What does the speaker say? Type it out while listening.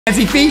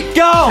Fancy feet.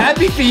 Go.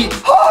 Happy feet.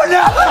 Oh, no.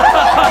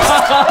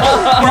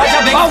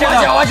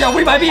 Watch out.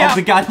 We might be out.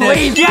 We got this.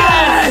 Please.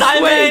 Yes,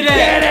 I made it. We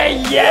did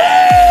it. Yes.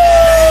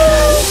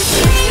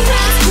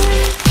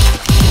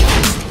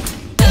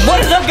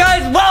 What is up,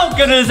 guys?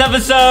 Welcome to this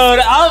episode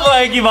of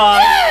LankyBox.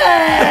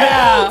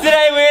 Yeah.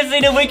 Today we're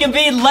seeing if we can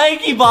beat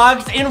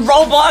LankyBox in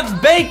Roblox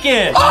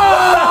Bacon.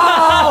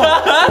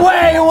 Oh!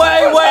 Wait.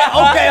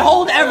 Okay,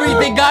 hold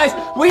everything, guys.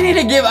 We need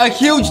to give a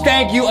huge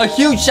thank you, a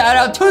huge shout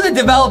out to the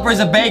developers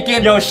of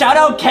Bacon. Yo, shout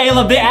out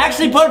Caleb. They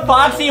actually put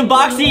Foxy and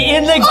Boxy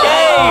in the game.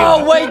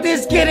 Oh, wait,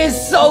 this kid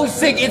is so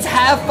sick. It's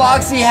half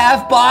Foxy,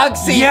 half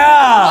Boxy.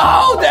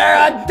 Yeah. Oh, they're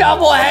a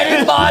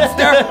double-headed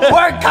monster.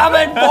 We're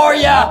coming for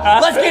ya.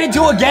 Let's get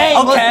into a game.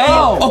 Okay. Let's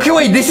go. Okay,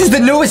 wait, this is the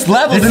newest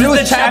level, This the is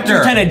newest the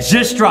chapter 10. It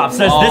just dropped.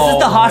 Says this is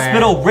the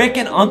hospital Rick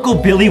and Uncle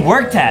Billy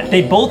worked at.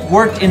 They both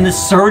worked in the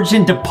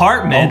surgeon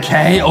department.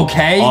 Okay.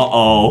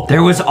 Uh-oh.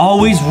 There was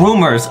always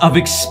rumors of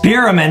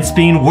experiments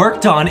being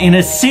worked on in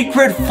a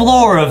secret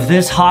floor of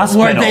this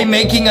hospital. Were they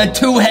making a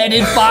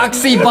two-headed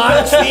Foxy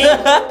Boxy?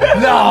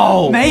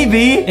 No.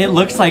 Maybe. It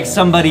looks like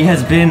somebody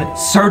has been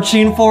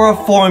searching for a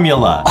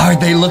formula. Are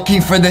they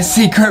looking for the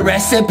secret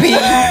recipe?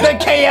 The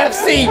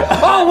KFC.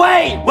 Oh,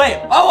 wait.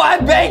 Oh,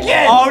 I'm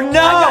bacon. Oh,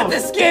 no. I got the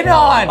skin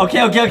on.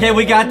 Okay.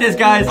 We got this,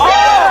 guys.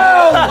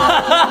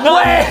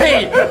 Oh!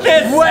 Wait.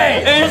 This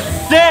is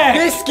sick.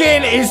 This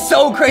skin is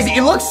so crazy.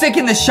 It looks sick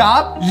in the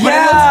shop, but it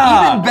Yeah.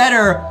 looks even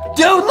better.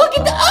 Dude, look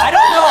at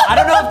that. I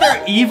don't know if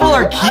they're evil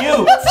or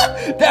cute.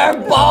 They're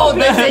bold.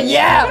 They said,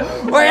 yeah,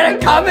 we're gonna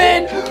come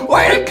in.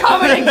 We're gonna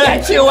come in and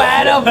get you,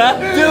 Adam.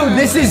 Dude,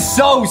 this is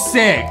so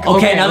sick.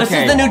 Okay, now this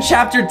is the new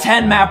chapter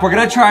 10 map. We're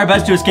gonna try our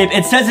best to escape.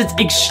 It says it's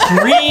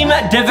extreme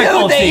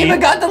difficulty. Dude, they even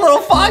got the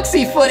little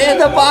Foxy foot in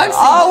the Boxy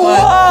foot.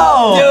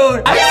 Whoa.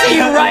 Dude, I see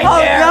you right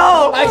there.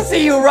 No. I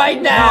see you right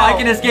now. No, I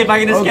can escape.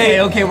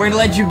 Okay, we're gonna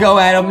let you go,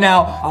 Adam.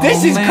 Now,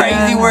 this is man.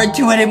 crazy. We're a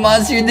two-headed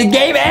monster. The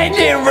game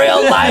ended in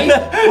real life.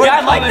 Yeah,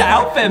 I like the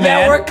outfit, man.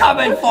 Yeah, we're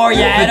coming for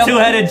you, Adam. The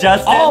two-headed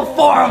Justin. All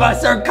four of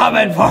us are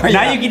coming for you.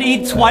 Now you can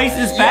eat twice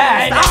as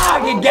fast. I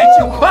can get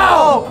you.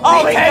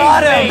 Oh, we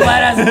got him.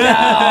 Let us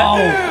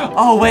go.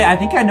 Oh, wait, I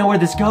think I know where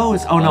this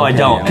goes. Oh, no, I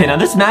don't. Okay, now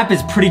this map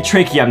is pretty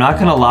tricky. I'm not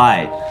gonna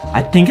lie.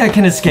 I think I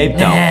can escape, though.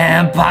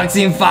 Damn,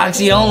 Boxy and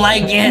Foxy don't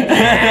like it.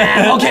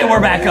 Okay,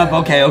 we're back up.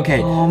 Okay.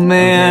 Oh,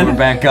 man. Okay, we're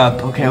back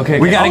up. Okay.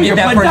 We gotta get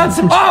that person. Down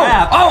some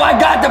trap. Oh, I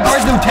got the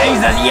person who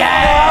tased us.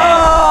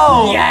 Yeah.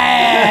 Oh.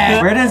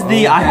 Yeah. Where does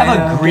the... I have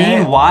a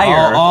green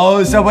wire.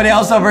 Oh, somebody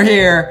else over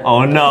here.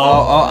 Oh, no.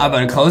 Oh, I'm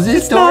gonna close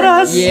this door. Not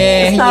us.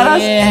 Yeah, It's not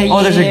us.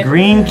 Oh, there's a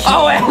green key.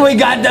 Oh, and we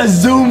got the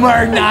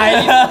Zoomer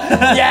knife.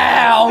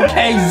 Yeah,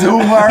 okay,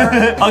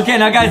 Zoomer. Okay,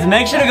 now guys,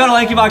 make sure to go to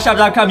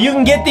LankyBoxShop.com. You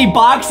can get the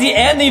Boxy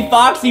and the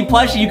Foxy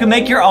plushie. You can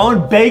make your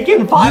own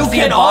Bacon Foxy.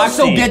 You can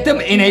also get them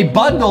in a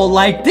bundle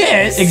like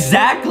this.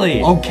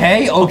 Exactly.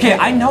 Okay.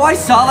 I know I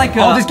saw like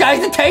a... Oh, this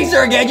guy's the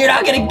taser again. You're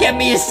not gonna get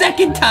me a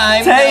second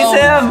time. Tase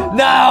him.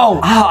 No.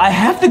 Oh, I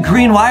have the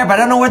green wire, but I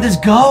don't know where this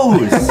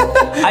goes.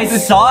 I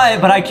saw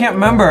it, but I can't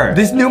remember.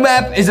 This new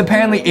map is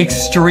apparently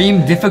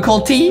extreme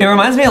difficulty. It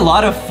reminds me a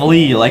lot of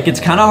Flea. Like, it's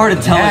kind of hard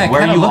to tell like,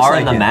 where you are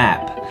in the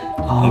map.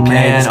 Oh,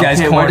 man. This guy's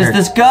cornered. Where does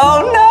this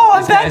go? No,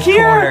 I'm back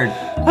here.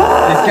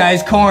 This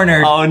guy's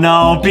cornered. Oh,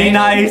 no. Be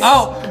nice.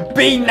 Oh,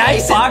 be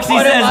nice. Foxy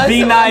says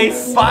be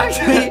nice.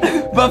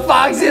 But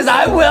Foxy says,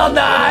 I will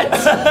not.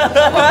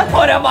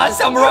 Put him on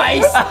some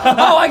rice.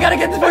 Oh, I gotta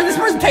get this person. This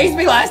person tased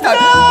me last time.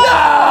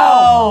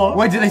 No.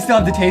 Wait, do they still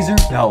have the taser?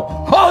 No.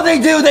 Oh,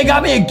 they do. They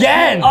got me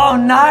again. Oh,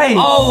 nice.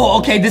 Oh,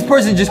 okay. This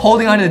person just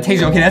holding onto the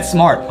taser. Okay, that's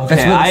smart.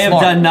 That's really I have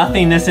smart. done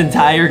nothing this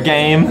entire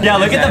game. Yeah,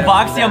 look at the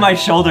Boxy on my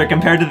shoulder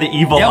compared to the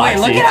evil Boxy. Wait,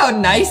 look at how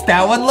nice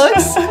that one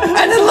looks.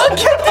 And then look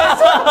at this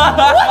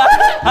one.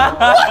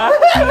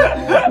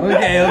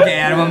 Okay,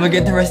 Adam, I'm gonna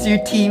get the rest of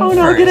your team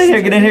first.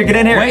 Get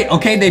in here. Wait,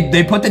 okay,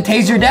 they put the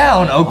taser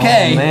down.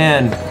 Okay. Oh,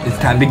 man. It's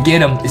time to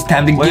get him. It's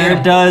time to get him.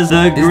 Where does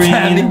the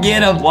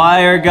green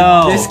wire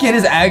go? This kid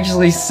is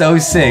actually so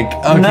sick.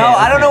 Okay, no,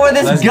 I don't know where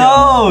this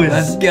goes.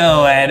 Let's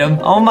go, Adam.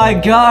 Oh my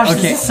gosh,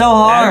 this is so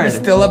hard.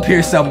 Adam's still up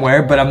here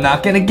somewhere, but I'm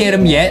not gonna get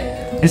him yet.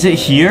 Is it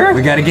here?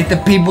 We gotta get the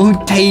people who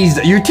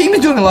tased. Your team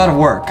is doing a lot of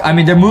work. I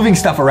mean, they're moving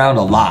stuff around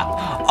a lot.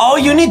 Oh,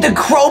 you need the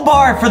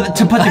crowbar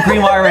to put the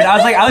green wire in.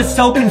 I was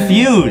so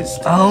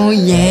confused. Oh,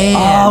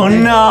 yeah. Oh,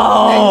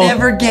 no. They're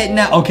never getting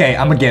out. Okay,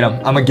 I'm gonna get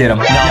him.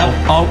 No.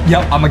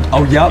 Yep.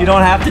 Yep. You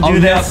don't have to do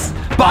this.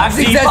 Yep.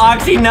 Foxy, says,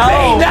 Foxy, no.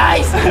 Be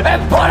nice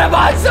and put him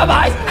on some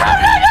ice. How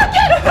did I not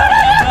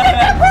get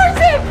that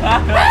person?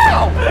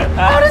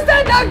 How does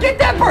that not get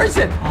that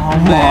person? Oh,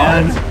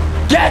 man.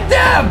 Get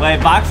them. Wait,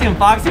 Boxy and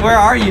Foxy, where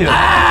are you?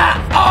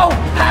 Oh,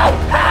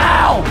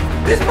 how?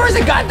 This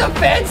person got the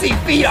fancy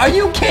feet. Are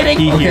you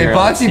kidding? Okay,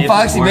 Boxy and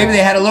Foxy, maybe they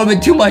had a little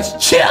bit too much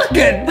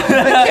chicken. They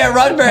can't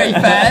run very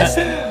fast.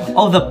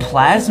 Oh, the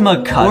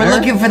plasma cutter? We're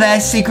looking for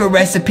that secret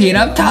recipe, and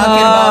I'm talking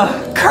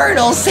about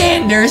Colonel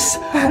Sanders,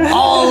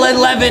 all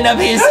 11 of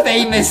his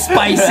famous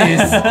spices.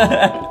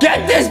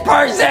 Get this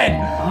person!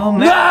 Oh,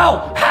 man.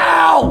 No!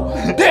 How?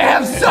 They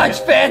have such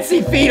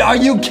fancy feet. Are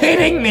you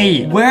kidding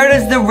me? Where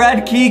does the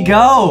red key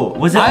go?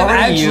 Was it I'm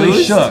already actually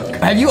used? shook.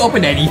 Have you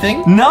opened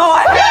anything? No,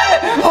 I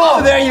haven't.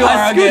 Oh, there you are.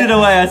 I scooted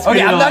away.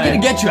 Okay, I'm not gonna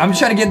get you. I'm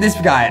trying to get this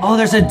guy. Oh,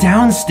 there's a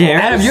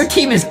downstairs. Adam, your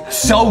team is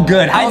so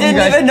good. How I have you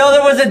didn't guys... even know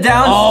there was a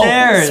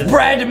downstairs. Oh,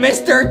 spread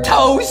Mr.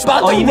 Toast.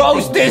 About to you need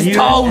roast this here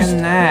toast.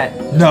 and that.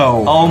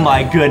 No. Oh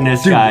my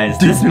goodness, guys.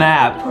 This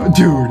map.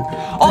 Dude.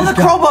 Oh, the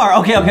crowbar.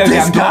 Okay. I'm going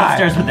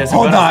upstairs with this.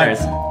 Hold on.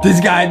 This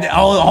guy,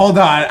 hold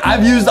on.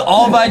 I've used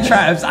all my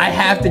traps. I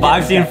have to get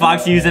Boxy and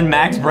Foxy using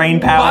max brain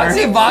power.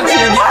 Boxy and Foxy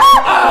are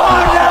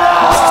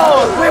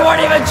Oh, no! We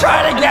weren't even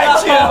trying to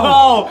get you.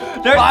 No,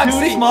 they're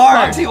too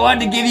smart. Foxy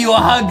wanted to give you a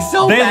hug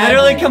so They badly.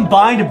 literally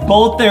combined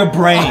both their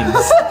brains.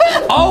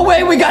 Oh,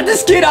 wait, we got the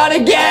skin on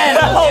again.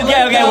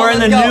 Okay,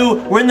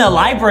 we're in the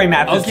library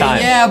map this time.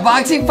 Yeah,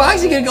 Foxy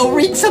gonna go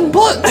read some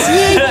books.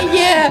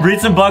 Yeah.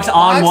 Read some books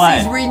on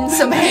Foxy's what? reading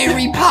some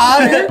Harry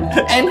Potter,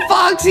 and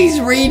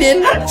Foxy's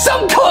reading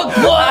some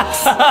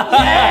cookbooks.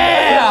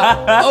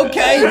 Yeah.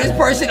 Okay, this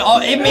person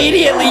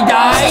immediately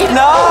died.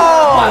 No.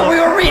 While we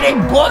were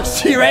reading books,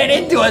 she ran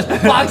into us.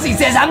 Foxy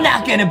says, "I'm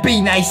not gonna be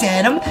nice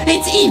at him.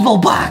 It's evil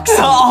Boxy."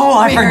 Oh,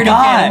 I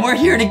forgot. We're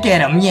here to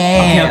get him.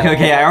 Yeah.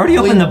 Okay. I already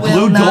opened the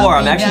blue door.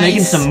 I'm actually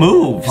making some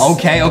moves.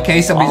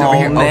 Okay, somebody's over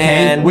here.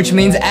 Man. Okay, which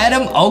means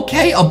Adam,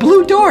 okay, a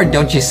blue door,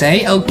 don't you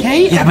say?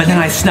 Okay. Yeah, but then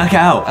I snuck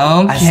out.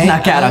 I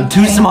snuck out. I'm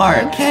too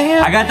smart. Okay.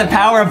 I got the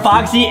power of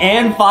Boxy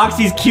and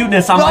Foxy's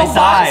cuteness on my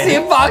side. Foxy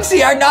and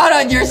Foxy are not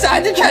on your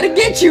side. They're trying to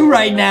get you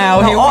right now.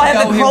 No, Here I we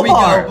have go. the Here we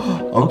crowbar.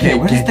 go. Okay,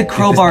 where does the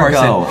crowbar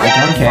go? I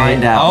gotta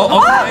find out. Oh,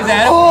 okay,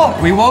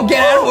 Adam. We won't get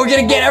Adam. We're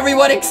gonna get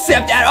everyone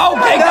except Adam.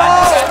 Okay,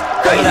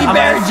 God, crazy I'm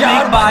bear gonna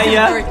John. sneak by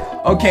ya.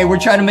 Okay, we're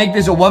trying to make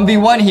this a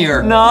 1v1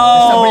 here. No.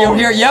 There's somebody over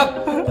here.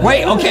 Yep.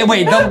 Wait.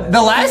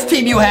 The last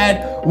team you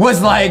had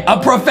was like a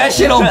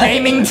professional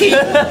gaming team.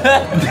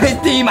 This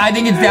team, I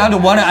think it's down to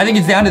one. I think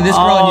it's down to this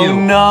girl and you. Oh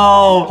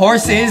no.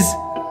 Horses,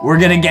 we're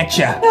gonna get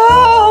you.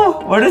 No!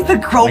 Where does the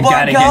crowbar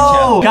gotta go? get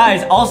ya.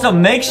 Guys, also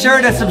make sure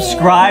to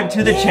subscribe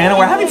to the channel.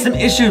 We're having some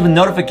issues with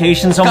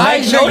notifications, so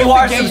make sure you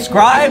are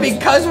subscribed.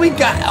 Because we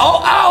got... Oh,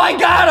 I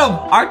got him!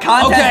 Our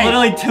content's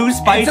literally too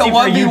spicy It's a for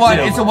 1v1.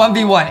 YouTube. It's a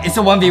 1v1. It's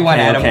a 1v1,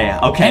 Adam.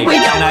 Okay. And we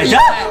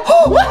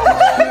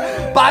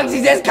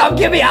Boxy says, "Come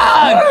give me a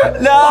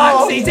hug." No.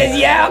 Foxy says,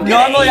 "Yeah, I'm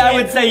gonna Normally eat I it.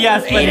 would say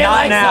yes, but Eat it not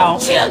like now.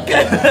 some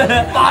chicken."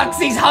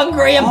 Foxy's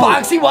hungry and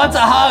Boxy wants a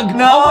hug.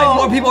 No. Oh, wait,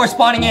 more people are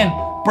spawning in.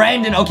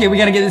 Brandon, okay, we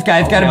gotta get this guy.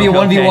 It's gotta be a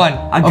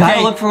 1v1. I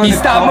gotta look for where he the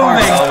stopped crowbar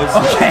moving. goes.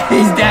 Okay,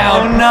 he's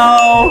down. Oh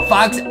no.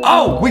 Fox.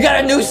 Oh, we got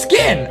a new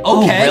skin.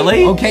 Okay. Oh,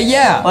 really? Okay,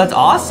 yeah. Well, that's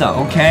awesome.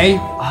 Okay.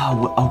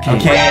 Oh, okay.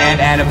 Okay, and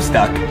Adam's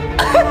stuck.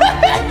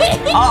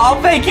 I'll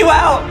fake you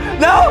out.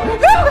 No.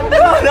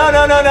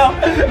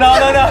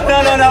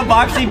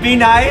 Boxy, be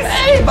nice.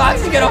 Hey,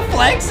 Boxy's gonna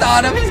flex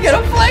on him. He's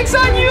gonna flex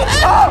on you.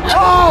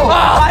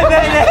 I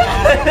made it.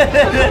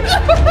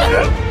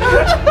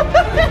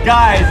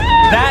 Guys,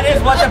 that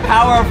is what the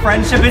power of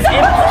friendship is.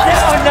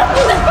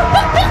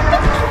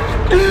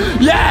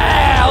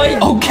 Yeah!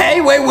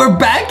 Okay, wait, we're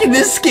back in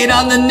this skin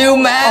on the new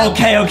map.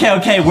 Okay.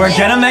 We're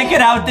gonna make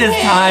it out this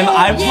time.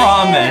 I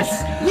promise.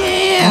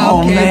 Yeah.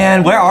 Oh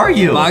man, where are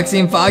you? Boxy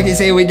and Foxy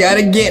say we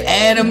gotta get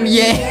Adam.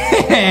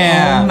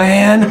 Yeah. Oh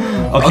man.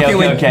 Okay.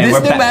 This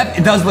new map,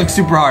 it does look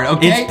super hard.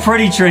 Okay. It's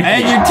pretty tricky.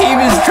 And your team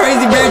is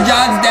Crazy Bear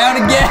John's down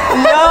again.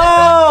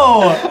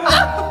 No!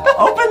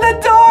 Open the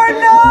door!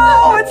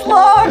 No! It's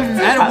locked!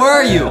 Adam, where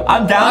are you?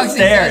 I'm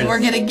downstairs. Says, we're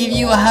gonna give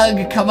you a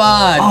hug. Come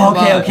on. Oh,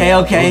 come on. Okay,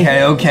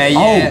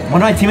 yeah. Oh,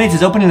 one of my teammates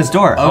is opening this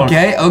door.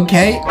 Okay. Go in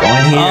here.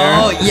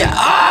 Oh, yeah.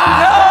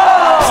 No!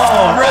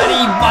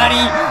 Ruddy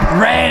buddy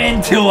ran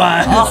into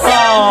us.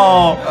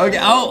 Oh. Okay.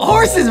 Oh,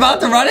 horse is about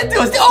to run into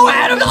us. Oh,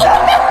 Adam.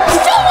 Adam's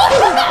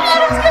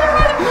gonna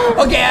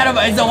run. Okay, Adam,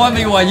 it's a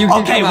 1v1. You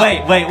can come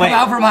wait. Come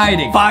out from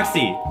hiding.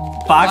 Foxy,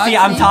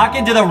 I'm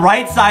talking to the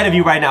right side of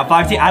you right now.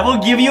 Foxy, I will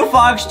give you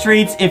Fox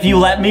treats if you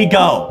let me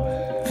go.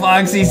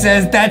 Foxy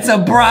says that's a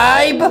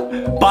bribe.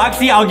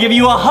 Boxy, I'll give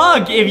you a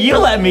hug if you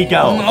let me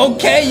go.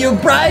 Okay, you're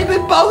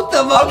bribing both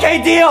of them.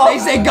 Okay, deal. They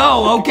say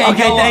go. Okay,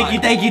 Okay, go thank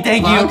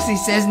on. you. Foxy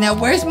says, now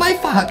where's my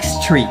fox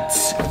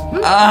treats?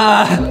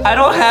 I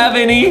don't have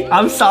any.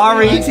 I'm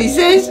sorry. Foxy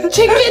says,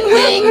 chicken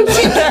wing,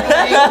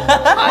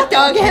 hot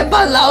dog and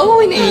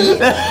bologna,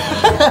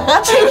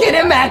 chicken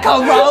and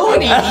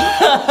macaroni,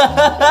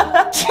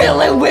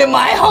 chilling with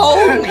my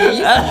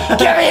homies.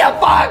 Give me a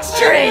fox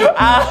treat.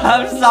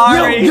 I'm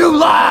sorry. You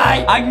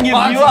lie. I can give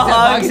Foxy you a hug.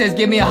 Fox says,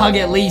 give me a hug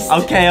at least.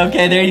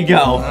 Okay, there you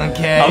go.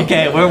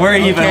 Okay, we're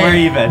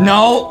even.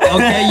 No,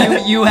 okay,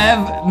 you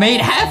have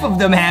made half of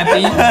them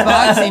happy.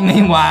 Foxy,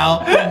 meanwhile,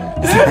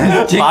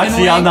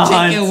 Foxy on the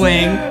hunt. chicken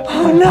wing,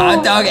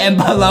 hot dog, and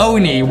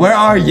bologna. Where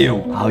are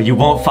you? Oh, you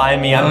won't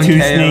find me. I'm too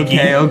sneaky.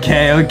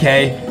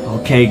 Okay.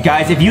 Okay,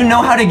 guys, if you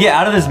know how to get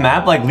out of this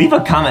map, like, leave a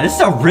comment. This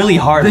is a really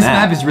hard map. This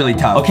map is really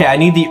tough. Okay, I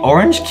need the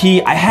orange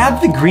key. I have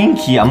the green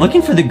key. I'm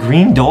looking for the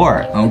green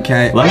door.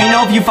 Okay. Let me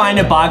know if you find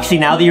it, Boxy,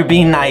 now that you're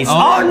being nice.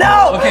 Oh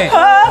no! Okay.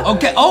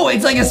 Okay. Oh,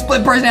 it's like a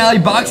split personality.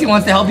 Boxy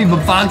wants to help you,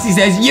 but Foxy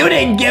says, you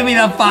didn't give me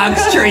the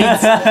fox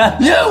treats.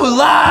 You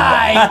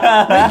lie.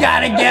 We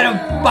gotta get him.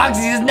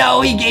 Foxy says,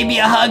 no, he gave me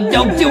a hug.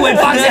 Don't do it.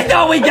 Foxy says,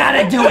 no, we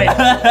gotta do it.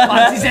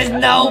 Foxy says,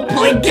 no,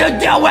 please do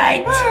it.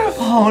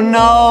 Oh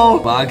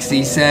no.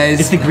 Boxy says,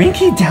 is the green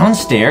key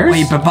downstairs?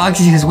 wait, but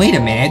Boxy says, wait a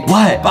minute.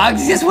 What?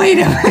 Boxy says, wait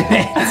a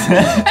minute.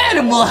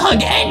 Adam will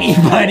hug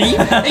anybody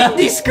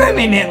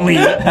indiscriminately,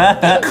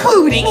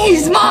 including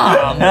his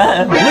mom.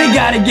 We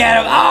gotta get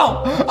him.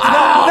 Oh!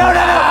 Oh!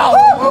 No!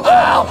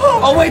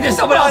 Oh, wait, there's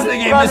someone else in the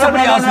game. There's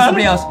somebody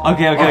else.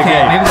 Okay.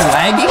 Maybe they're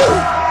lagging?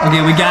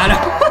 Okay, we got him.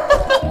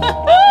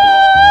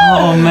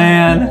 Oh,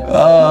 man.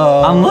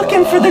 I'm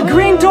looking for the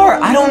green door.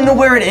 I don't know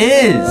where it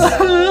is.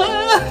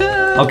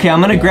 Okay,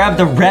 I'm gonna grab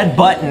the red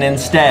button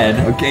instead.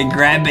 Okay,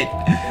 grab it.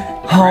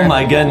 Oh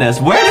my goodness.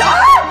 Where did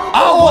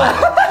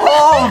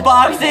Oh,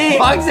 Boxy!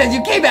 Fox says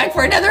you came back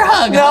for another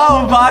hug.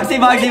 No, Boxy.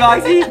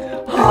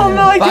 Oh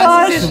my Foxy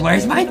gosh. says,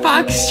 where's my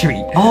fox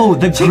treat? Oh,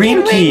 the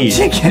green key.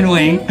 Chicken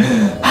wing,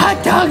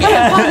 hot dog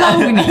and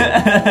bologna,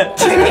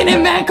 chicken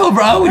and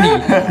macaroni.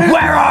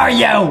 Where are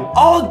you?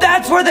 Oh,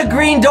 that's where the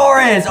green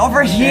door is.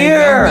 Over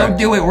here. Don't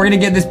do it. We're gonna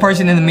get this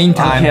person in the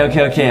meantime.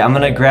 Okay. I'm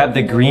gonna grab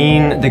the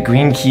green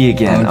key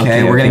again.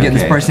 Okay, we're gonna get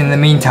this person in the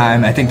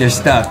meantime. I think they're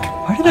stuck.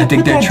 Where did I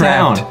think they're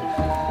trapped. Down.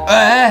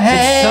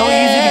 It's so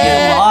easy to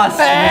get lost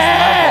in this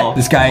level.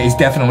 This guy is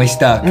definitely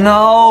stuck.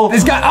 No.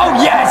 This guy.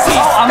 Oh yes, he's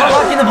I'm stuck.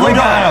 unlocking the blue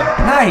door.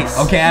 Nice.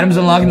 Okay, Adam's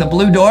unlocking the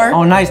blue door.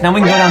 Oh, nice. Now we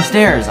can go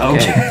downstairs.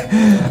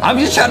 Okay. I'm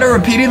just trying to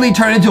repeatedly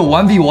turn into a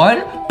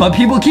 1v1, but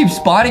people keep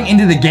spawning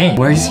into the game.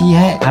 Where's he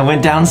at? I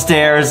went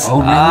downstairs. Oh,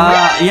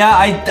 really?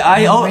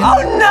 Yeah,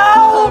 oh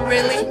no! Oh,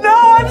 really? No,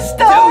 I'm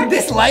stuck! Dude,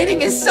 this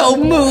lighting is so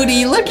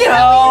moody. Look at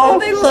how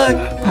they look.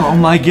 Oh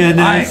my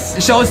goodness. All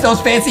right, show us those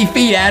fancy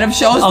feet, Adam.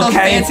 Show us those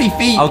fancy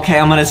feet. Okay,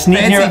 I'm gonna sneak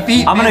Fancy near.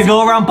 feet, I'm gonna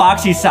go around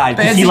Boxy's side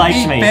because he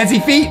likes me. Fancy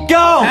feet.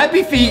 Go!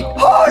 Happy feet.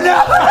 Oh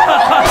no!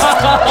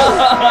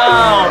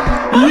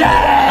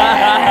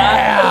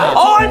 Yeah!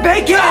 Oh, I'm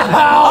bacon!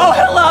 Oh,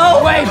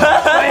 hello! Wait,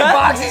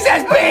 Boxy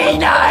says be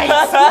nice!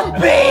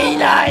 Be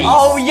nice!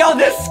 Oh, yo,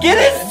 this skin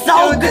is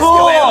so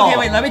cool! Okay,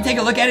 wait, let me take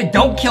a look at it.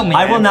 Don't kill me.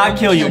 I will not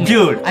kill you,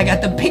 dude. I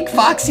got the pink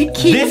Foxy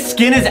key. This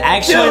skin is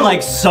actually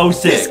like so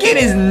sick. This skin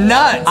is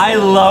nuts. I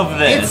love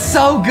this. It's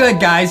so good,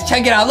 guys.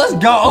 Check it out. Let's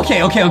go.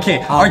 Okay.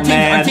 Our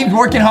team's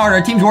working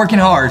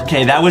hard.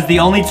 Okay, that was the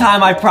only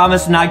time I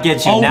promised to not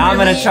get you. Now I'm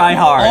gonna try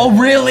hard. Oh,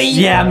 really?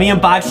 Yeah, me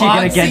and Boxy are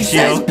gonna get you.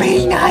 Says,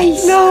 be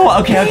nice. No,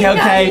 okay.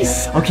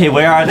 Nice. Okay,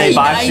 where are they,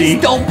 Boxy?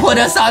 Nice. Don't put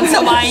us on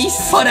some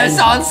ice. Put us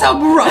on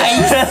some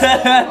rice.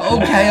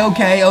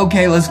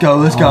 Okay. Let's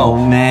go. Oh,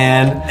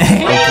 man.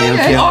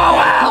 Okay. Oh,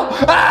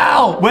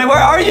 ow. Wait, where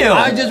are you?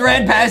 I just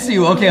ran past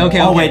you. Okay.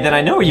 Oh, wait, then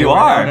I know where you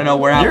are. No,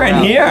 we're out. You're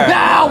in here.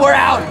 No, we're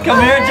out.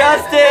 Come here,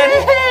 Justin.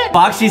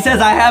 Foxy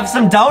says I have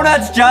some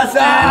donuts,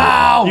 Justin.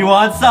 No. You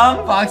want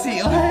some?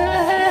 Foxy.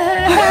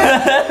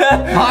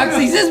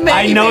 Foxy says maybe.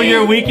 I know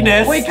your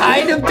weakness. We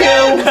kind of do.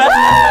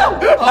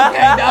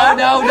 Okay,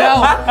 no.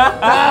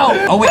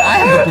 Oh, wait, I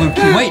have the blue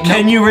key. Wait,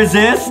 Can you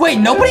resist? Wait,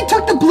 nobody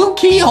took the blue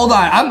key. Hold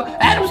on.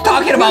 Adam's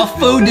talking about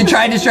food to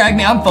try and distract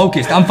me. I'm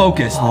focused.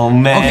 Oh,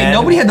 man. Okay,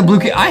 nobody had the blue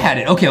key. I had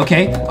it. Okay.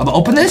 I'm gonna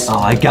open this. Oh,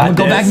 I got this.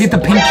 Go back and get the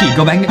pink key.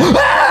 Go back and get...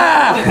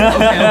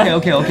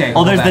 Okay.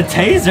 Oh, there's the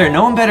taser.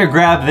 No one better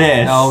grab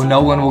this.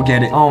 No one will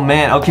get it. Oh,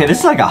 man. Okay, this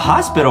is like a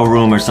hospital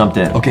room or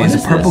something. Okay,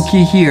 there's a purple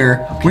key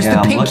here. Where's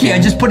the pink key? I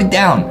just put it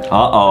down.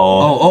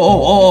 Uh-oh.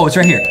 Oh, it's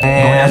right here.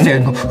 And...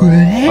 Go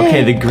downstairs.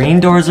 Okay, the green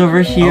door's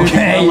over here.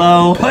 Okay.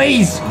 Hello.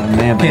 Please. Oh,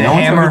 man, but okay, no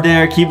one's over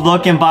there. Keep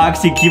looking,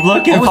 Boxy. Keep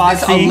looking,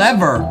 Foxy. This a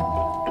lever.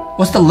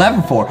 What's the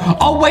lever for?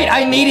 Oh, wait,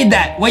 I needed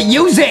that. Wait,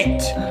 use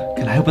it.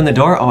 Can I open the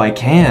door? Oh, I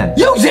can.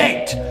 Use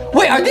it.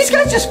 Wait, are these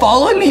guys just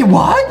following me?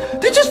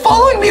 What? They're just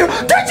following me.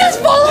 They're just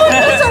following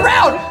us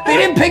around. They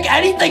didn't pick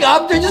anything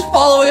up. They're just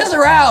following us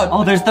around.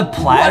 Oh, there's the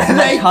plasma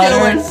What are they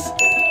cutters. doing?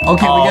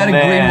 Okay, we got a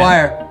green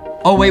wire.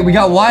 Oh, wait, we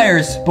got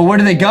wires, but where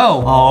do they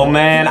go? Oh,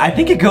 man, I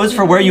think it goes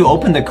for where you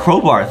open the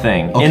crowbar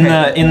thing.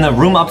 Okay. In the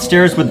room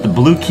upstairs with the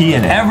blue key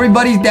in it.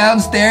 Everybody's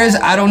downstairs.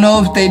 I don't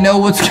know if they know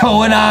what's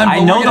going on.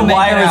 I know the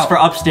wire is for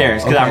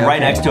upstairs because I'm right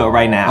next to it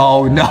right now.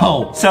 Oh,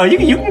 no. So you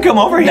can come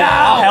over here.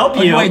 I'll help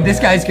you. Wait, this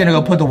guy's gonna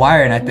go put the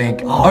wire in, I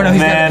think. Oh, no,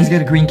 he's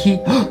got a green key.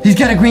 He's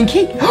got a green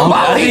key.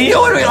 Wow, he's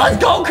doing it. Let's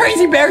go,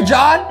 Crazy Bear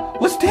John.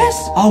 What's this?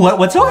 Oh,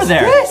 what's over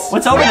there?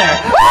 What's over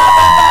there?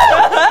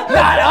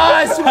 Not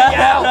us. We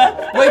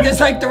out. Wait, there's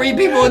like 3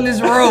 people in this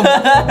room.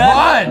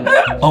 Run.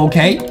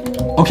 Okay,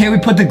 we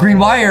put the green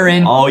wire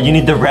in. Oh, you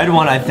need the red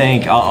one, I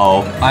think.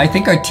 Uh-oh. I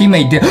think our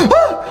teammate did.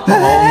 Oh,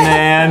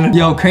 man.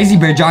 Yo, Crazy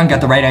Bear John got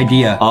the right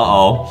idea.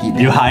 Uh-oh.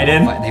 You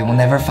hiding? They will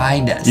never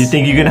find us. You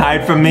think you can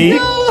hide from me?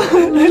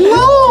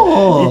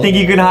 No. You think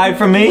you can hide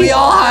from me? We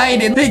all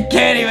hide and they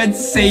can't even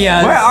see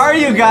us. Where are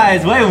you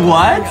guys? Wait,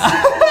 what?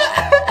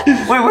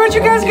 Wait, where'd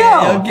you guys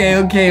go?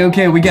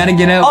 Okay. We gotta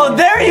get out. Oh,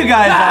 there you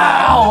guys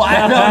are. No,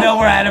 I don't know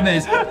where Adam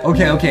is.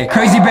 Okay.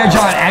 Crazy Bear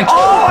John, actually.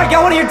 Oh, I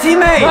got one of your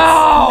teammates.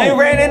 No. They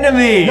ran into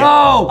me.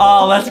 No.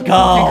 Oh, let's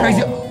go.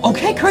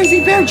 Okay,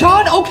 Crazy Bear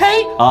John,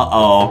 okay.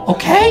 Uh-oh.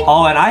 Okay.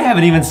 Oh, and I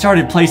haven't even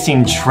started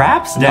placing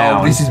traps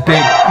down. No, this is big.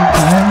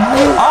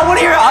 Oh, one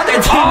of your other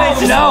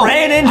teammates just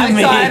ran into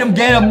me. I saw Adam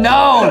get him,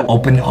 no.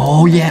 Open,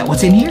 oh yeah,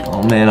 what's in here?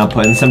 Oh man, I'm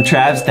putting some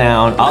traps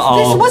down.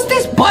 Uh-oh. What's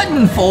this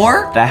button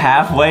for? The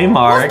halfway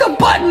mark. What's the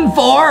button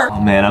for?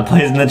 Oh man, I'm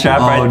placing the trap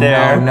right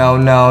there. No.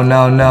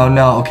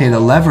 Okay, the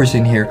lever's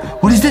in here.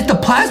 What is this, the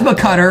plasma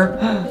cutter?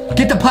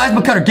 Get the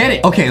plasma cutter, get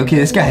it. Okay,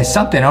 this guy has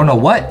something, I don't know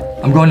what.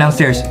 I'm going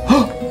downstairs.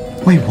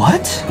 Wait,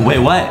 what? Wait,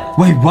 what?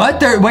 Wait,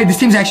 what? Wait, this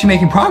team's actually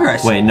making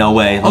progress. Wait, no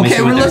way. Let me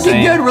see what they're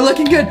saying. We're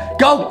looking good.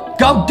 Go,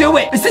 do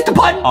it. Is this the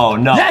button? Oh,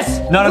 no. Yes.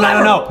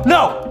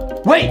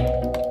 No. Wait.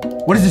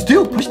 What does this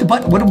do? Push the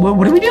button. What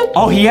do we do?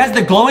 Oh, he has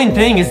the glowing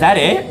thing. Is that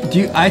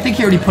it? I think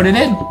he already put it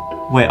in.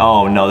 Wait,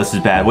 oh no, this is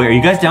bad. Wait, are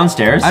you guys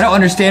downstairs? I don't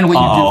understand what you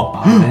do.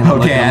 Man, I'm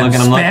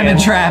looking. Spamming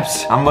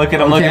traps. I'm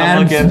looking.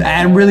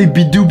 Adam really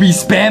do be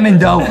spamming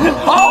though.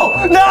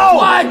 Oh, no!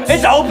 What?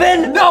 It's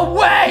open? No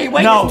way!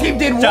 Wait, no. this team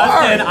did work.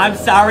 Justin, I'm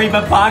sorry,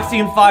 but Boxy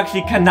and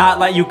Foxy cannot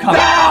let you come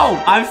out.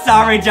 No! I'm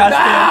sorry, Justin.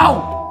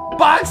 No!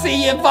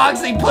 Boxy and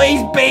Foxy,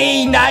 please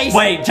be nice.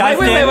 Wait,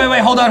 Justin. Wait,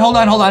 hold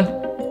on.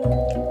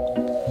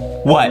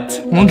 What?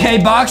 Okay,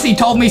 Boxy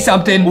told me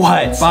something.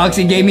 What?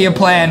 Boxy gave me a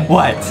plan.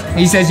 What?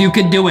 He says you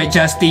can do it,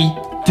 Justy.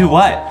 Do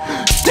what?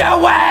 Do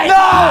it! No!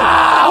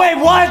 Oh! Wait,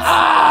 what?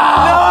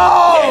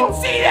 Oh! No!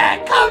 Didn't see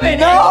that coming.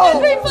 No!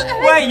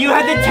 Wait, you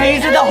had the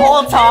taser the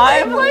whole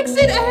time? Flex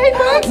it,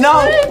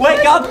 No!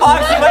 Wake up,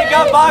 Foxy! Wake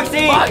up,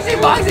 Boxy!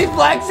 Foxy,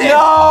 flex it!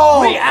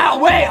 No!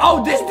 Wait,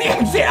 oh, this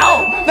DMC,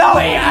 No!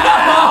 Wait,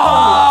 No!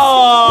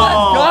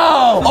 Let's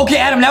go! Okay,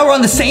 Adam, now we're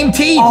on the same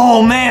team.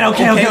 Oh, man,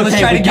 okay, let's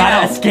try to get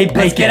out. Escape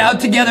Bakon. Let's get out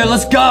together,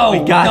 let's go! We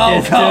got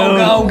this, dude.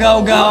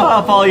 Go!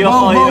 I'll follow you,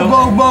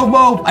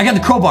 Move. I got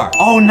the crowbar.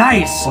 Oh,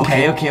 nice!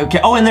 Okay.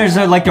 Oh, and there's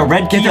like a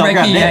red key. Get the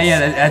red key, this.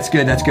 yeah, that's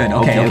good.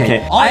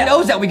 Okay. All I know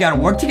is that we gotta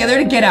work together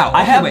to get out.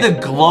 I have the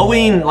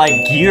glowing, like,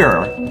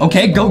 gear.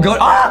 Okay, go.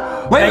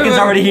 Wait, Bacon's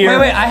already here.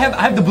 Wait, I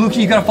have the blue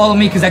key. You gotta follow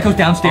me because that goes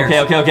downstairs.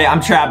 Okay.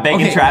 I'm trapped.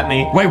 Bacon trapped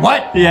me. Wait,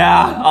 what?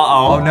 Yeah.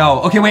 Uh-oh. Oh,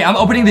 no. Okay, wait. I'm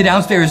opening the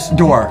downstairs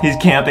door. He's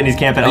camping.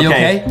 Are you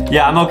okay?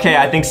 Yeah, I'm okay.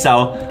 I think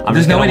so.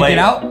 There's no way to get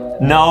out?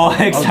 No,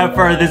 except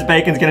for this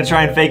Bacon's gonna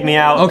try and fake me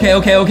out.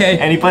 Okay.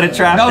 And he put a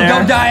trap there. No,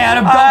 don't die,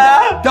 Adam.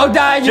 Don't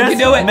die. You can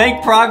do it.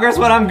 Make progress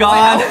when I'm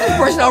gone. Wait, this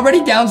person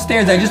already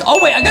downstairs. Oh,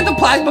 wait. I got the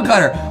plasma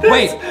cutter.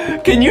 Wait.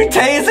 Can you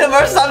tase him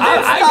or something?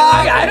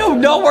 I don't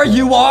know where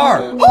you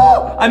are.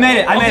 I made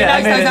it.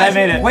 I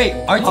made it. Wait,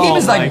 our team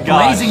is like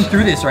blazing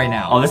through this right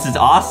now. Oh, this is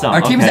awesome.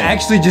 Our team is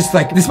actually just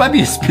like, this might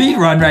be a speed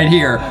run right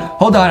here.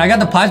 Hold on, I got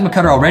the plasma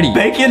cutter already.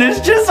 Bacon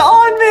is just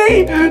on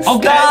me.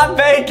 Stop,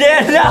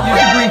 Bacon. No. You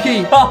got green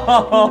key.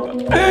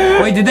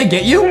 Wait, did they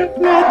get you?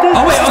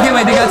 Okay,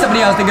 wait, they got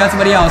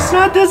somebody else.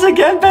 Not this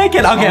again,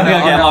 Bacon. Okay,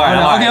 all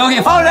right.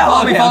 Okay, follow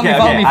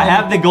me. I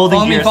have the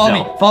golden gear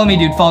still. Follow me,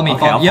 dude, follow me.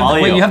 Okay, I'll follow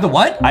you. Wait, you have the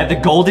what? I have the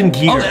golden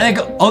gear.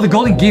 Oh, the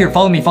golden gear.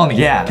 Follow me.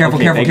 Yeah. Careful.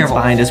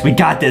 Behind us. We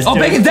got this, dude. Oh,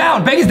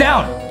 Bacon's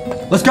down.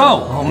 Let's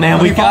go. Oh,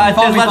 man, we got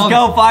this. Let's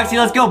go, Foxy.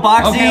 Let's go,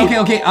 Boxy.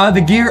 Okay.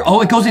 The gear.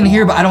 Oh, it goes in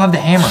here, but I don't have the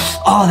hammer.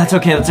 Oh, that's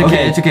okay.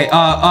 Okay, it's okay.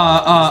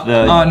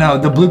 No,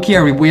 the blue key,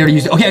 we already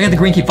used it. Okay, I got the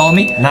green key. Follow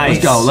me.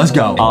 Nice. Let's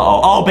go.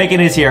 Oh, Bacon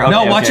is here. Okay,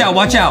 no, watch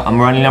out. I'm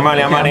running.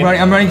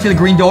 I'm running to the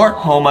green door.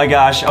 Oh my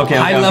gosh. Okay.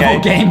 High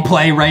level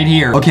gameplay right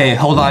here. Okay,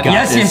 hold on.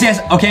 Yes.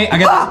 Okay, I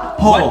got.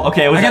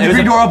 Okay. I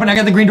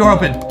got the green door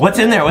open. What's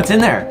in there?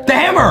 The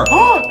hammer.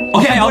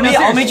 Okay,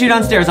 I'll meet you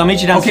downstairs.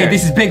 Okay,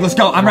 this is big. Let's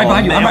go. I'm right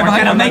behind you. We're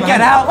gonna make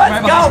it out.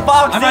 Let's go,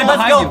 Foxy.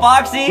 Let's go,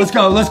 Foxy.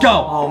 Let's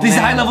go. Oh, this is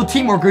high level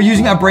teamwork. We're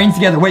using our brains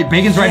together. Wait,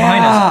 Bacon's right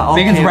behind us.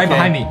 Bacon's right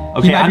behind me.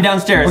 Okay, I'm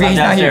downstairs. Okay,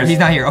 he's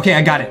not here. Okay,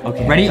 I got it.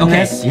 Okay. Ready?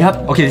 Okay.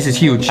 Yep. Okay, this is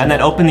huge. And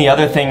then open the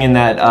other thing in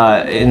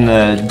that in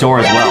the door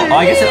as well. Oh,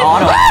 I guess it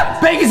auto.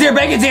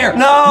 Bacon's here.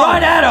 No.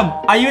 Run at him.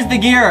 I used the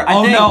gear.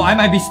 I think. No, I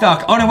might be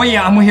stuck. Oh no, wait,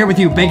 yeah, I'm here with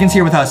you. Bacon's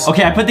here with us.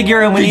 Okay, I put the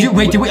gear in. Did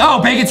we?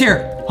 Oh, Bacon's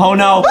here. Oh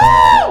no.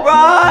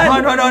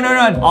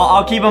 Run.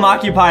 I'll keep him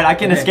occupied. I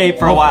can escape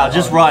for a while.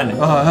 Just run.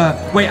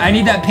 Wait, I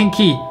need that pink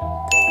key.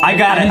 I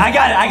got it.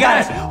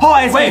 Oh,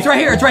 I escaped. Wait, it's right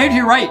here to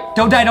your right.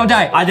 Don't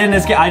die. I didn't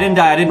escape. I didn't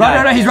die.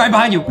 No, he's right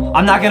behind you.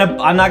 I'm not gonna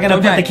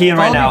put the key in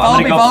right now.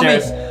 I'm gonna go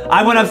upstairs.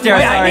 I went upstairs.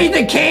 Wait, I need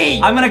the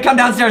key. I'm gonna come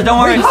downstairs. Don't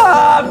worry.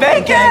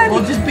 Bacon. Okay,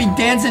 we'll just be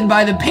dancing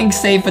by the pink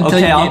safe until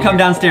you get I'll come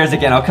downstairs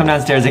again.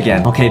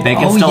 Okay,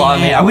 Bacon's still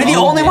on me. Are we the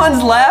only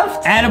ones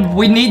left? Adam,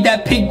 we need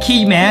that pink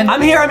key, man.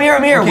 I'm here.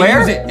 Okay, Where?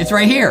 Use it. It's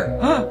right here.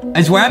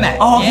 It's where I'm at.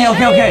 Oh,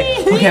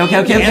 okay.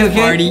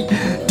 Party.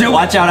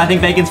 Watch out. I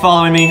think Bacon's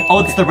following me. Oh,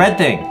 it's the red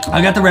thing.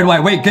 I got the red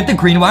wire. Wait, get the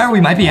green wire. We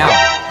might be out.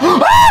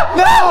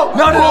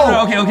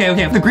 No.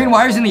 Okay. The green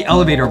wire's in the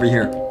elevator over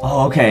here.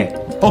 Oh, okay.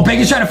 Oh,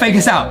 Bacon's trying to fake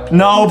us out.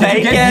 No,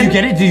 Did Bacon. Do you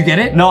get it? Do you get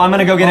it? No, I'm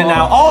gonna go get it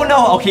now. Oh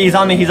no. Okay, he's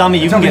on me. He's on me.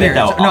 You can get it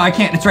though. No, I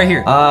can't. It's right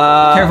here.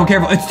 Careful,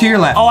 careful. It's to your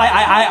left. Oh,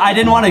 I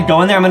didn't want to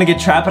go in there. I'm gonna get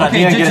trapped, but I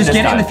think I get it this time.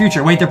 Just get it in the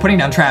future. Wait, they're putting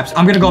down traps.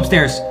 I'm gonna go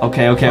upstairs.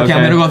 Okay. Okay, I'm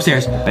gonna go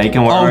upstairs.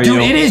 Bacon, where are you? Oh,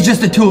 dude, it is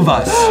just the two of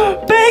us.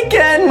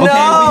 Bacon, no. Okay, we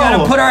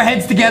gotta put our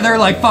heads together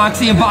like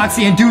Foxy and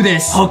Boxy and do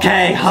this.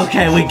 Okay,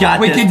 we got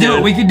this. We can do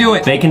it. We can do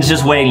it. Bacon's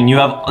just waiting. He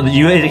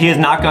has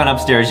not gone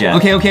upstairs yet.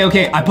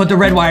 Okay. I put the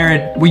red wire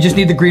in. We just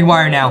need the green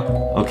wire now.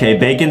 Okay,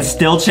 Bacon's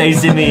still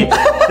chasing me.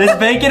 This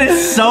Bacon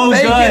is so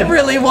good. Bacon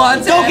really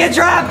wants it. Don't get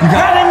trapped. No,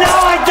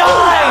 I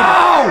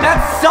died. No.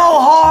 That's so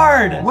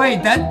hard.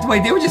 Wait,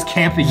 they were just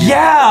camping.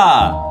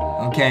 Yeah.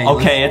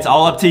 Okay, it's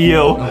all up to you.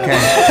 Okay.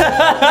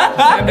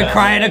 Time to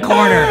cry in a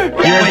corner.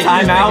 You're in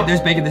timeout.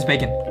 There's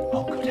Bacon.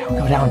 Oh,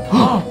 go down.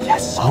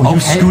 Yes. Oh, Okay. you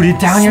scooted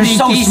down. You're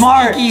so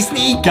smart.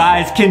 Sneaky.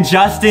 Guys, can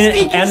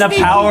Justin and the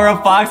power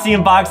of Foxy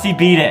and Boxy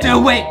beat it?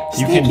 Dude, wait.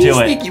 You can do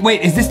it.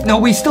 Wait, is this? No,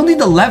 we still need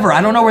the lever.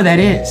 I don't know where that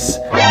is.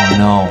 Oh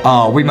no.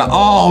 Oh, we might.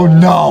 Oh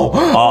no.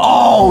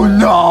 Oh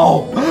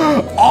no.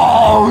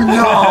 Oh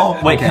no.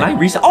 Wait, can I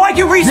respawn? Oh, I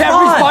can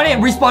respawn. Yeah,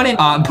 respawn in.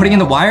 I'm putting in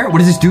the wire. What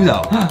does this do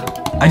though?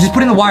 I just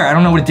put in the wire. I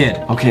don't know what it did.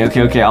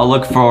 Okay. I'll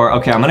look for.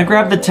 Okay, I'm gonna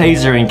grab the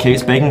taser in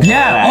case Bacon comes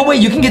back. Oh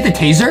wait, you can get the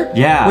taser?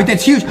 Yeah. Wait,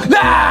 that's huge.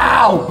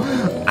 No!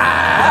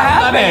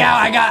 Let me out.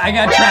 I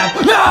got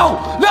trapped. No!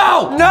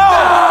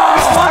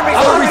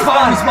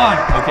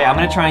 Respawn. Okay, I'm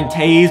gonna try and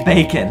tase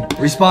Bacon.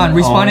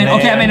 Respawn in.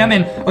 Okay, I'm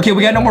in. Okay,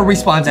 we got no more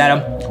respawns,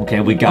 Adam. Okay,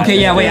 we got. Okay,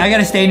 yeah, wait, I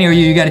gotta stay near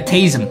you. You gotta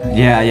tase him.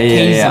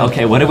 Yeah.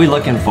 Okay, what are we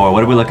looking for?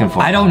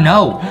 I don't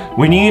know.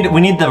 We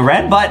need the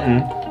red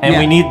button, and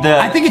we need the.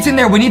 I think it's in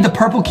there. We need the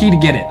purple key to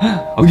get it.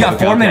 We got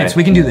 4 minutes.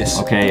 We can do this.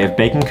 Okay, if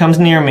Bacon comes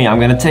near me, I'm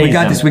gonna tase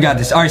him. We got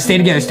this. All right, stay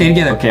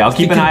together. Okay, I'll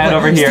keep an eye out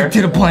over here.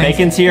 Stick to the plan.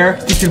 Bacon's here.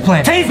 Stick to the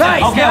plan. Tase him.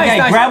 Nice.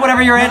 Okay. Grab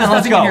whatever you're in and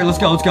let's go. Let's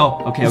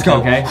go.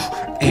 Okay.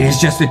 It is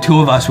just the two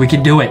of us. We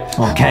can do it.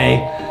 Okay.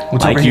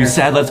 What's like over you here?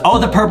 said, let's. Oh,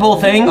 the purple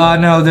thing.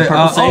 No, the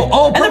purple safe.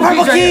 and the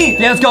purple key.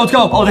 Yeah, let's go.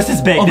 Oh, this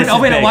is big.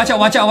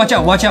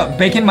 Watch out.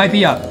 Bacon might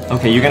be up.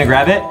 Okay, you're gonna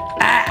grab it.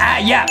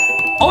 Yeah.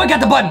 Oh, I got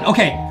the button.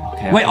 Okay.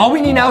 Wait, all we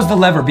need now is the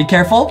lever. Be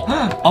careful.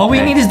 All we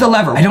need is the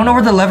lever. I don't know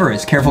where the lever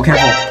is. Careful.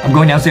 I'm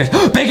going downstairs.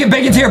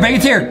 Bacon's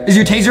here. Is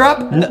your taser up?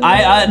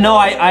 No,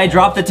 I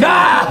dropped the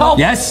taser. No!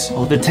 Yes.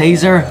 Oh, the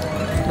taser.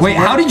 Wait,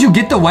 how did you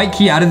get the white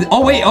key out of the...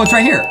 Oh, wait. Oh, it's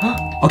right here.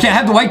 Okay, I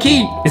have the white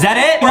key. Is that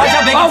it? Watch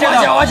out, Bacon's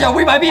watch out.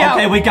 We might be out.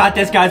 Okay, we got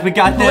this, guys. We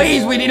got this.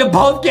 Please, we need to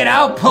both get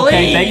out, please.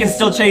 Okay, Bacon's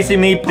still chasing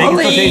me.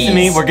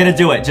 We're gonna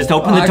do it. Just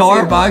open the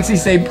door. Boxy,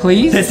 say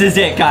please. This is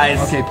it, guys.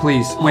 Okay,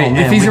 please. Wait,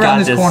 if he's around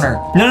this corner.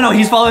 No,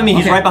 he's following me.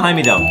 He's right behind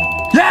me, though.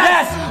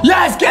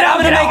 Yes! Get out!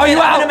 Are you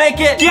out? I'm gonna make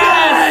it.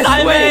 Yes!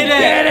 I made it.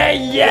 Did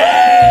it!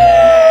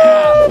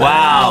 Yeah!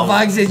 Wow.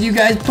 Fox says you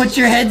guys put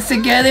your heads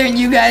together and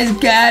you guys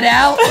got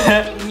out.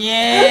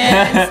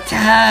 Yeah, it's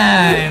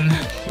time.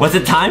 What's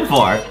it time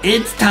for?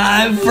 It's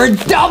time for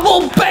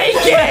double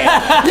bacon!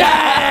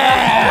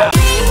 Yeah!